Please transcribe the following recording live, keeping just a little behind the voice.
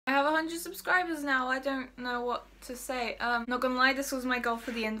100 subscribers now. I don't know what to say. Not gonna lie, this was my goal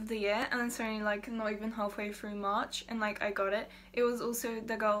for the end of the year, and it's only like not even halfway through March, and like I got it. It was also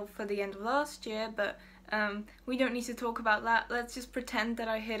the goal for the end of last year, but we don't need to talk about that. Let's just pretend that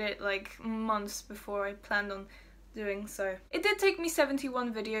I hit it like months before I planned on doing so. It did take me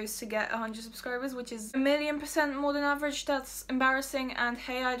 71 videos to get 100 subscribers, which is 1,000,000% more than average. That's embarrassing, and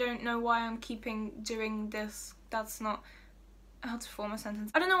hey, I don't know why I'm keeping doing this. That's not how to form a sentence.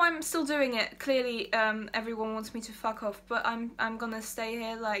 I don't know why I'm still doing it. Clearly everyone wants me to fuck off, but I'm gonna stay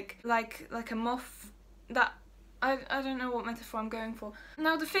here like a moth. That I don't know what metaphor I'm going for.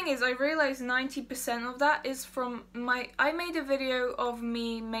 Now the thing is, I realized 90% of that is from I made a video of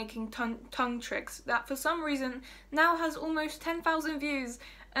me making tongue tricks that for some reason now has almost 10,000 views,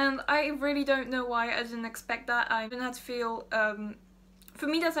 and I really don't know why. I didn't expect that. I didn't have to feel, for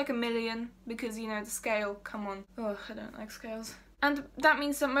me that's like 1,000,000, because you know the scale, come on. Oh, I don't like scales. And that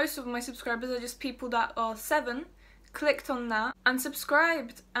means that most of my subscribers are just people that are 7, clicked on that, and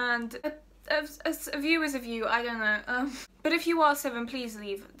subscribed, and a view is a view, I don't know. But if you are 7, please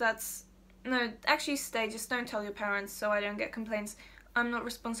leave. No, actually stay, just don't tell your parents so I don't get complaints. I'm not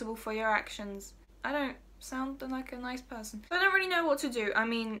responsible for your actions. I don't sound like a nice person. I don't really know what to do. I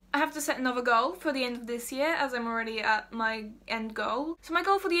mean, I have to set another goal for the end of this year, as I'm already at my end goal. So my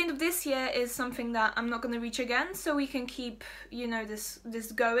goal for the end of this year is something that I'm not going to reach again, so we can keep, you know, this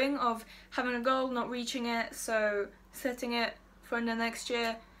going of having a goal, not reaching it, so setting it for the next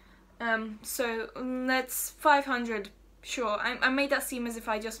year. So let's 500. Sure, I made that seem as if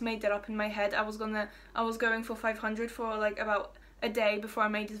I just made that up in my head. I was going for 500 for like about a day before I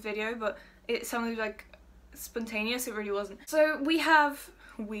made this video, but it sounded like spontaneous. It really wasn't. So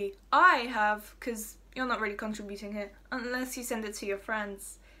I have, because you're not really contributing here unless you send it to your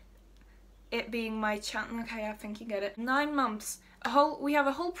friends. It being my channel. Okay, I think you get it. 9 months. We have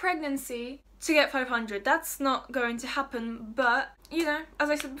a whole pregnancy to get 500. That's not going to happen, but you know, as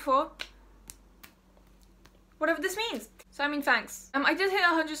I said before, whatever this means. So I mean, thanks. I did hit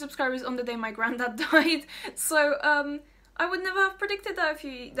 100 subscribers on the day my granddad died, so I would never have predicted that if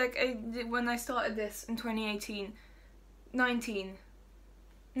you when I started this in 2018.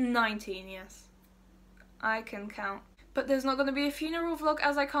 19, yes. I can count. But there's not going to be a funeral vlog,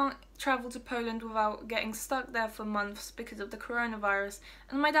 as I can't travel to Poland without getting stuck there for months because of the coronavirus.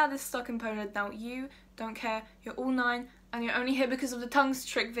 And my dad is stuck in Poland now. You don't care, you're all 9, and you're only here because of the tongue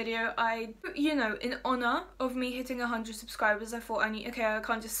trick video. You know, in honour of me hitting 100 subscribers, I thought okay, I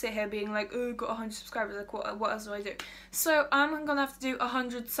can't just sit here being like, oh, got 100 subscribers, like what else do I do? So I'm gonna have to do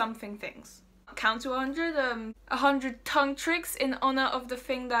 100 something things. Count to 100, 100 tongue tricks in honour of the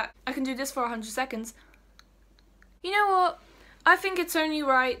thing that I can do this for 100 seconds. You know what? I think it's only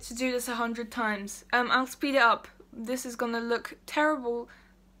right to do this 100 times. I'll speed it up. This is gonna look terrible,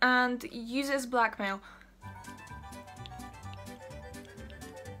 and use it as blackmail.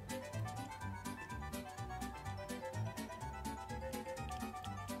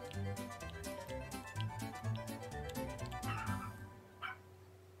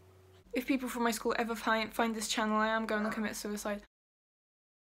 If people from my school ever find this channel, I am going to commit suicide.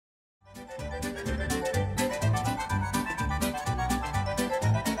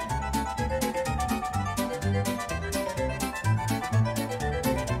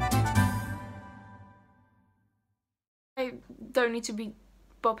 I don't need to be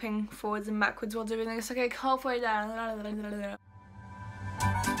bopping forwards and backwards while doing this. Okay, halfway down.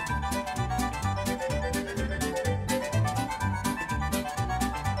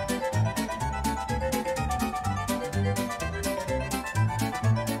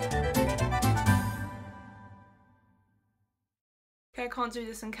 Okay, I can't do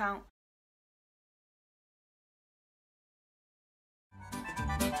this and count.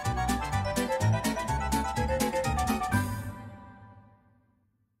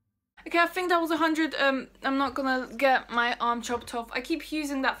 Okay, I think that was 100. I'm not gonna get my arm chopped off. I keep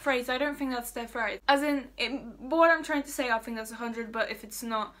using that phrase. I don't think that's their phrase. As in, what I'm trying to say, I think that's 100, but if it's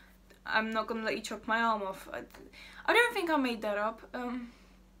not, I'm not gonna let you chop my arm off. I don't think I made that up.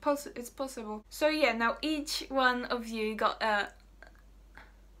 It's possible. So yeah, now each one of you got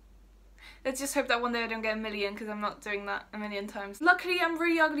let's just hope that one day I don't get 1,000,000, because I'm not doing that 1,000,000 times. Luckily, I'm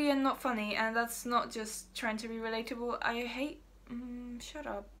really ugly and not funny, and that's not just trying to be relatable. I hate... shut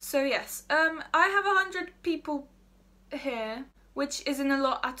up. So yes, I have 100 people here, which isn't a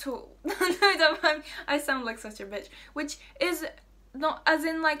lot at all. No, I sound like such a bitch. Which is not, as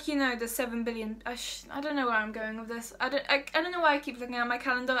in, like, you know, the 7 billion... I don't know where I'm going with this. I don't know why I keep looking at my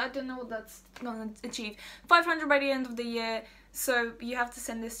calendar. I don't know what that's gonna achieve. 500 by the end of the year. So you have to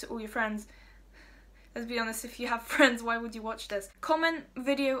send this to all your friends. let's be honest, if you have friends, why would you watch this? Comment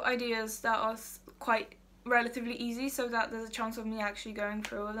video ideas that are quite relatively easy so that there's a chance of me actually going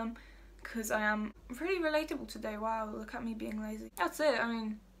through them, because I am really relatable today. Wow, look at me being lazy. That's it. I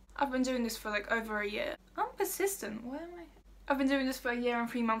mean, I've been doing this for like over a year. I'm persistent. Where am I? I've been doing this for a year and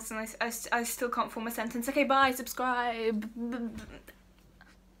 3 months and I still can't form a sentence. Okay, bye, subscribe.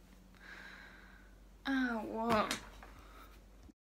 Oh, what?